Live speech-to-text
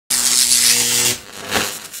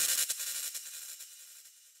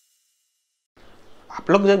आप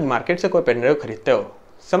लोग जब मार्केट से कोई पेनड्राइव खरीदते हो,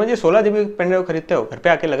 समझिए 16 GB पेनड्राइव खरीदते हो, घर पे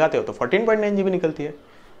आके लगाते हो तो 14.9 GB निकलती है।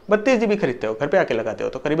 32 GB खरीदते हो, घर पे आके लगाते हो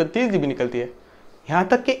तो करीबन 30 GB निकलती है। यहाँ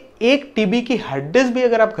तक कि 1 TB की हार्ड डिस्क भी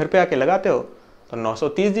अगर आप घर पे आके लगाते हो तो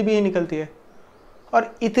 930 GB ही निकलती है।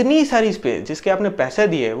 और इतनी सारी स्पेस जिसके आपने पैसे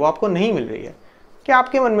दिए वो आपको नहीं मिल रही है। क्या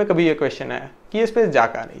आपके मन में कभी ये क्वेश्चन आया कि ये स्पेस जा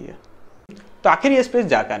कहाँ रही है? तो आखिर ये स्पेस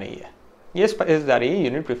जा कहाँ रही है? ये स्पेस जा रही है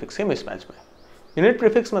यूनिट प्रीफिक्स के मिसमैच में। यूनिट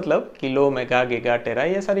प्रीफिक्स मतलब किलो, मेगा, गीगा, टेरा,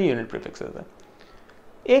 ये सारी यूनिट प्रीफिक्सेस है।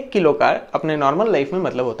 1 किलो का अपने नॉर्मल लाइफ में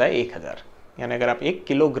मतलब होता है 1000, यानी अगर आप 1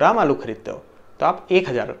 किलोग्राम आलू खरीदते हो तो आप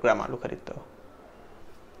 1000 ग्राम आलू खरीदते हो।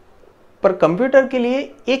 पर कंप्यूटर के लिए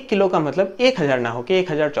 1 किलो का मतलब 1000 ना होकर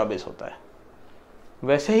 1024 होता है।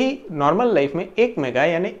 वैसे ही नॉर्मल लाइफ में 1 मेगा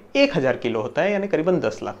यानी 1000 किलो होता है, यानी करीबन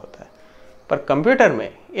 10 लाख होता है। पर कंप्यूटर में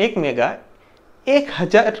 1 मेगा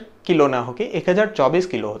 1000 किलो ना होकर 1024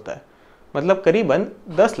 किलो होता है, मतलब करीबन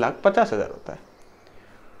 10,50,000 होता है।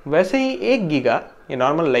 वैसे ही 1 गीगा ये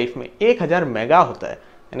नॉर्मल लाइफ में 1000 मेगा होता है,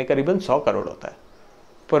 यानी करीबन 100 करोड़ होता है।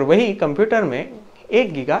 पर वही कंप्यूटर में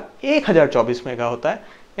 1 गीगा 1024 मेगा होता है,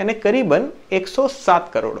 यानी करीबन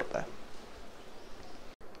 107 करोड़ होता है।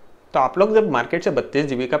 तो आप लोग जब मार्केट से 32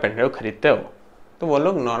 GB का पेनड्राइव खरीदते हो तो वो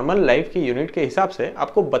लोग नॉर्मल लाइफ की यूनिट के हिसाब से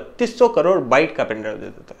आपको 3200 करोड़ बाइट का पेनड्राइव दे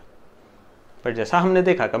देता है। पर जैसा हमने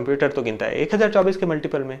देखा कंप्यूटर तो गिनता है 1024 के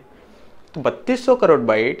मल्टीपल में। तो 3200 करोड़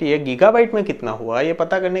बाइट ये गीगाबाइट में कितना हुआ ये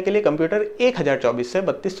पता करने के लिए कंप्यूटर 1024 से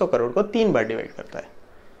 3200 करोड़ को 3 बार डिवाइड करता है।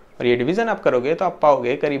 और ये डिवीजन आप करोगे तो आप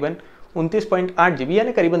पाओगे करीबन 29.8 GB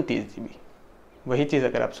यानी करीबन 30 GB। वही चीज़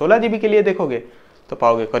अगर आप 16 GB के लिए देखोगे तो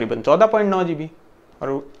पाओगे करीबन 14.9 GB। और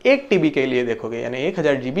 1 TB के लिए देखोगे यानी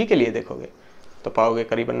 1000 GB के लिए देखोगे तो पाओगे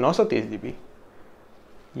करीबन 930 GB।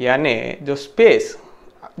 यानी जो स्पेस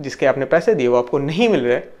जिसके आपने पैसे दिए वो आपको नहीं मिल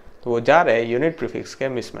रहे, तो वो जा रहे हैं यूनिट प्रीफिक्स के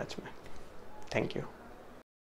मिसमैच में। Thank you.